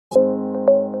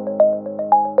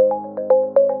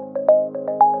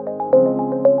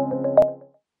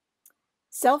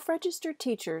Self-registered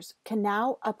teachers can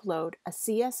now upload a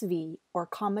CSV or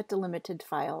comma-delimited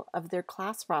file of their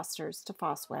class rosters to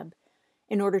FOSSweb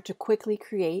in order to quickly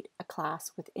create a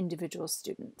class with individual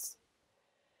students.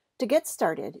 To get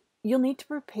started, you'll need to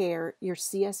prepare your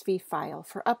CSV file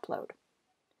for upload.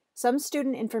 Some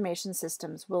student information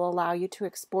systems will allow you to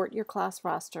export your class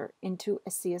roster into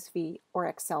a CSV or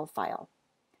Excel file.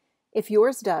 If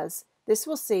yours does, this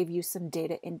will save you some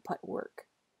data input work.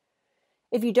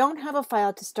 If you don't have a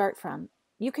file to start from,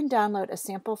 you can download a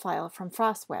sample file from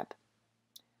FOSSweb.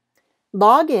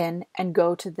 Log in and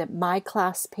go to the My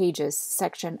Class Pages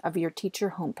section of your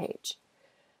teacher homepage.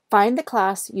 Find the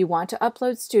class you want to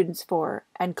upload students for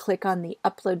and click on the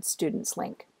Upload Students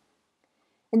link.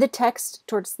 In the text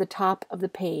towards the top of the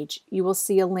page, you will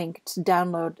see a link to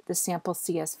download the sample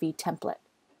CSV template.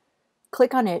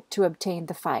 Click on it to obtain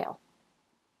the file.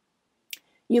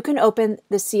 You can open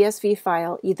the CSV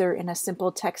file either in a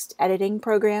simple text editing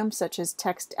program such as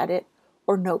TextEdit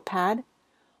or Notepad,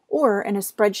 or in a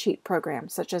spreadsheet program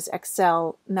such as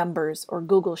Excel, Numbers, or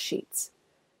Google Sheets.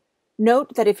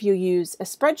 Note that if you use a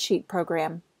spreadsheet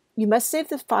program, you must save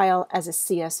the file as a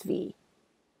CSV.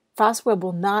 FOSSweb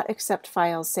will not accept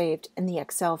files saved in the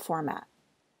Excel format.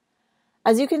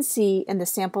 As you can see in the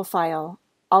sample file,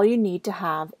 all you need to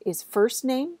have is first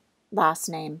name, last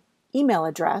name, email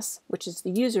address, which is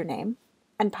the username,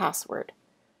 and password.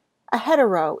 A header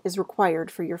row is required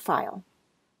for your file.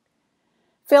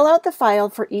 Fill out the file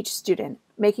for each student,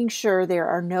 making sure there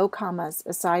are no commas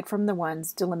aside from the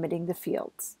ones delimiting the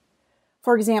fields.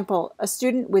 For example, a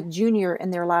student with junior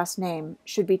in their last name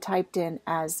should be typed in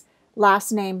as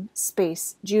last name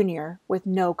space junior with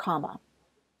no comma.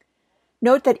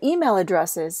 Note that email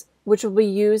addresses, which will be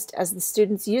used as the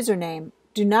student's username,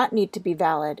 do not need to be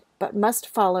valid, but must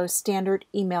follow standard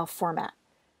email format.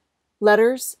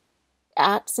 Letters,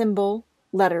 @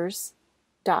 letters,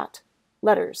 dot,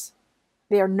 letters.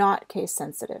 They are not case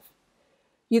sensitive.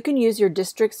 You can use your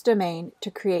district's domain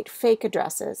to create fake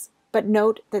addresses, but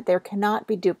note that there cannot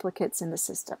be duplicates in the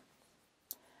system.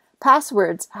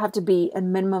 Passwords have to be a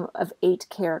minimum of 8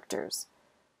 characters.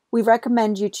 We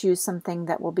recommend you choose something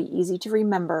that will be easy to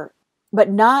remember, but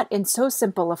not in so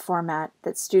simple a format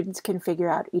that students can figure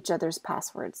out each other's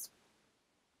passwords.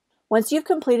 Once you've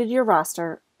completed your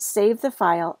roster, save the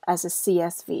file as a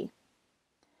CSV.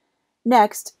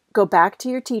 Next, go back to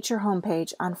your teacher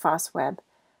homepage on FOSSweb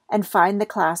and find the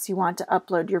class you want to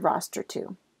upload your roster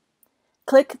to.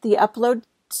 Click the Upload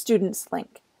Students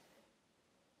link.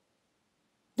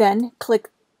 Then click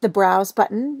the Browse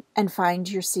button and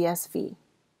find your CSV.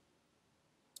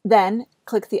 Then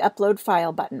click the Upload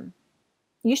File button.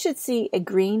 You should see a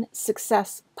green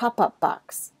Success pop-up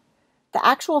box. The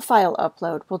actual file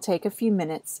upload will take a few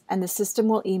minutes, and the system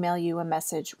will email you a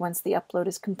message once the upload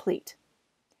is complete.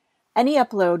 Any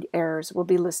upload errors will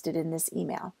be listed in this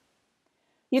email.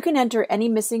 You can enter any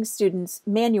missing students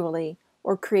manually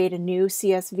or create a new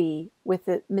CSV with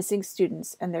the missing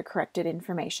students and their corrected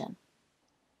information.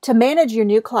 To manage your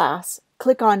new class,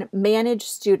 click on Manage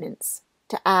Students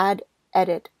to add,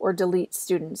 edit, or delete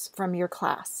students from your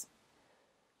class.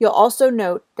 You'll also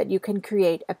note that you can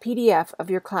create a PDF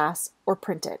of your class or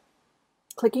print it.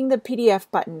 Clicking the PDF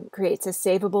button creates a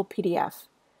savable PDF.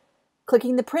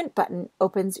 Clicking the Print button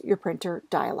opens your printer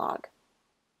dialog.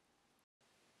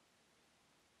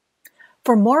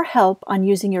 For more help on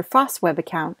using your FOSSweb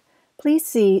account, please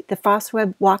see the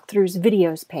FOSSweb Walkthroughs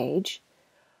Videos page,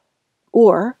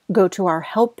 or go to our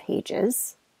Help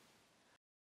pages,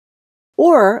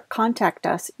 or contact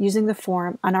us using the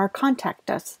form on our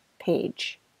Contact Us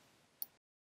page.